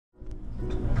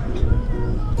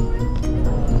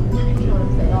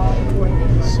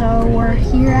So we're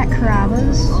here at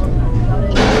Carrabbas,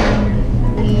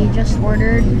 and we just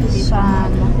ordered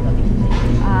some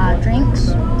drinks.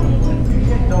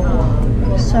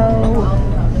 So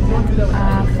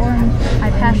for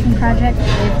my passion project,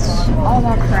 it's all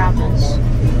about Carrabbas.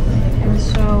 And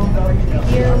so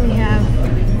here we have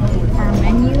our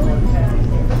menu,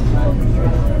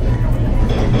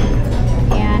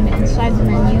 and inside the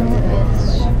menu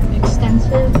it's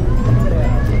extensive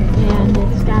and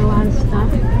it's got a lot of stuff.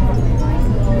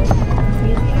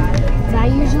 What I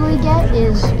usually get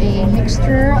is a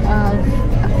mixture of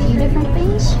a few different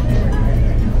things,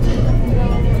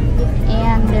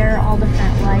 and they're all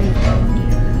different, like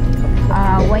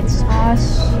white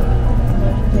sauce,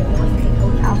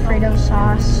 Alfredo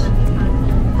sauce,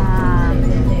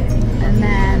 and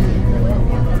then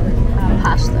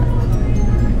pasta.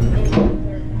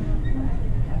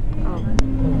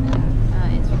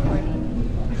 It's recording.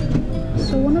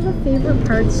 So one of the favorite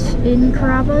parts in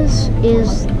Carrabbas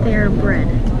is their bread.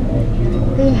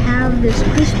 They have this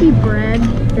crispy bread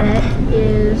that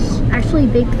is actually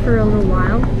baked for a little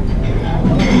while.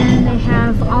 And then they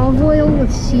have olive oil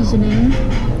with seasoning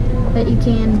that you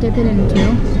can dip it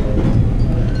into.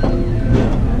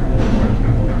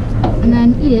 And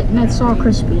then eat it, and it's all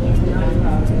crispy.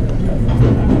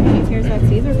 Alright, here's that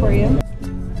Caesar for you.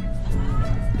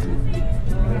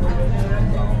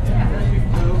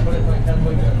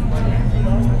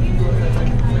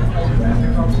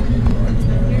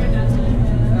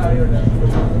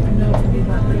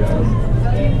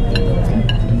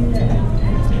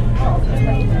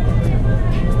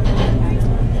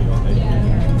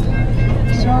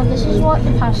 So this is what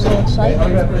the pasta looks like,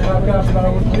 and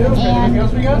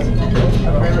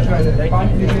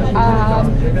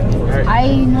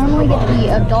I normally get the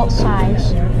adult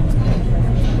size,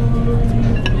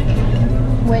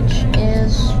 which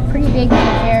is pretty big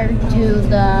compared to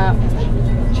the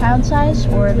child size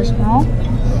or the small.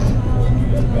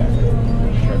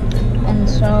 And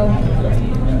so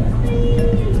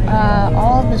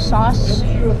all of the sauce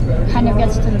kind of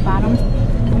gets to the bottom,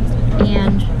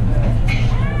 and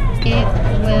it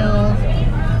will,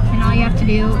 and all you have to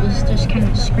do is just kind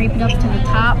of scrape it up to the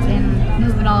top and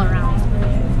move it all around.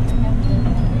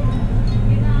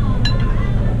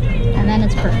 And then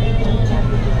it's perfect.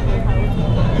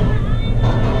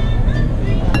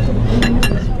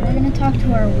 We're going to talk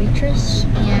to our waitress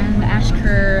and ask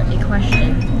her a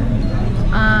question.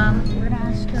 We're going to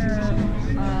ask her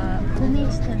who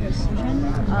makes the decision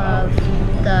of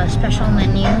the special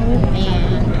menu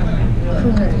and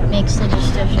who makes the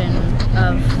decision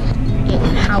of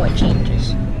how it changes.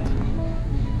 So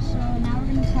now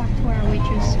we're going to talk to our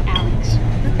waitress, Alex.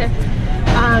 Okay.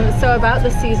 So about the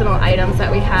seasonal items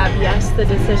that we have, yes, the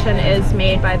decision is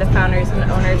made by the founders and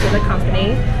owners of the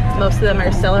company. Most of them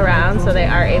are still around, so they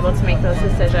are able to make those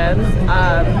decisions.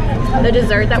 The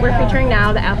dessert that we're featuring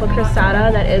now, the apple crostata,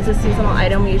 that is a seasonal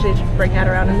item. We usually bring that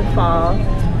around in the fall.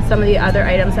 Some of the other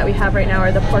items that we have right now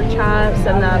are the pork chops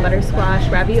and the butter squash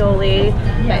ravioli.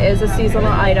 That is a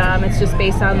seasonal item. It's just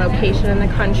based on location in the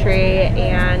country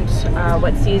and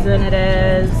what season it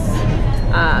is.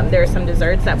 There are some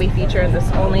desserts that we feature in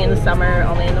this only in the summer,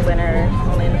 only in the winter,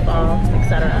 only in the fall,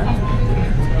 etc.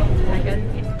 Is that good?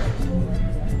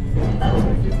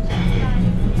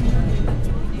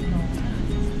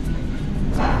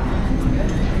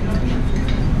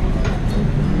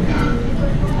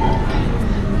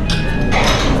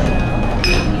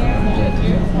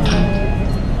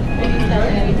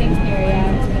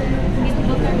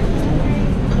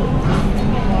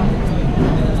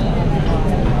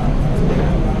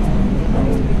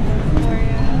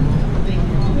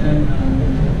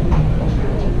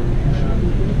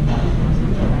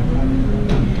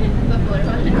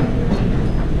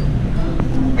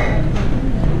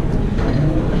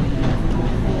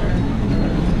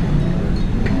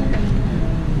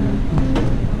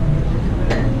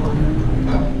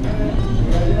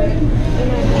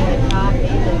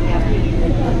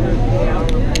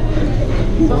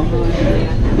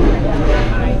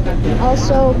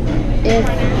 Also, if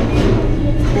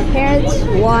the parents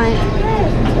want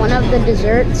one of the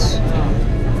desserts,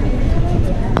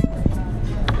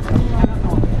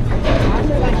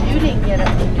 You didn't get it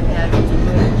when you had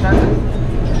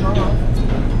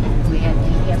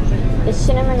the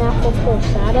cinnamon apple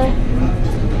crostata,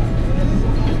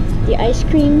 the ice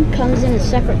cream comes in a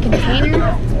separate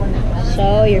container,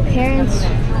 so your parents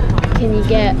can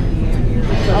get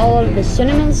all of the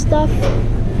cinnamon stuff,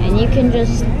 and you can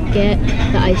just get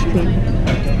the ice cream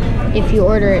if you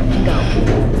order it to go.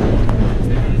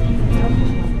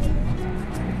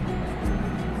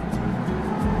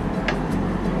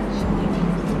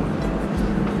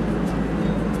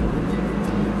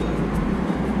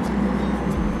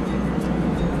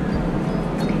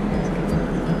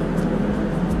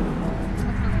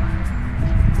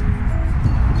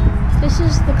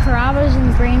 This is the Carrabbas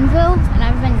in Greenville, and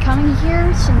I've been coming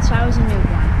here since I was a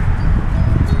newborn.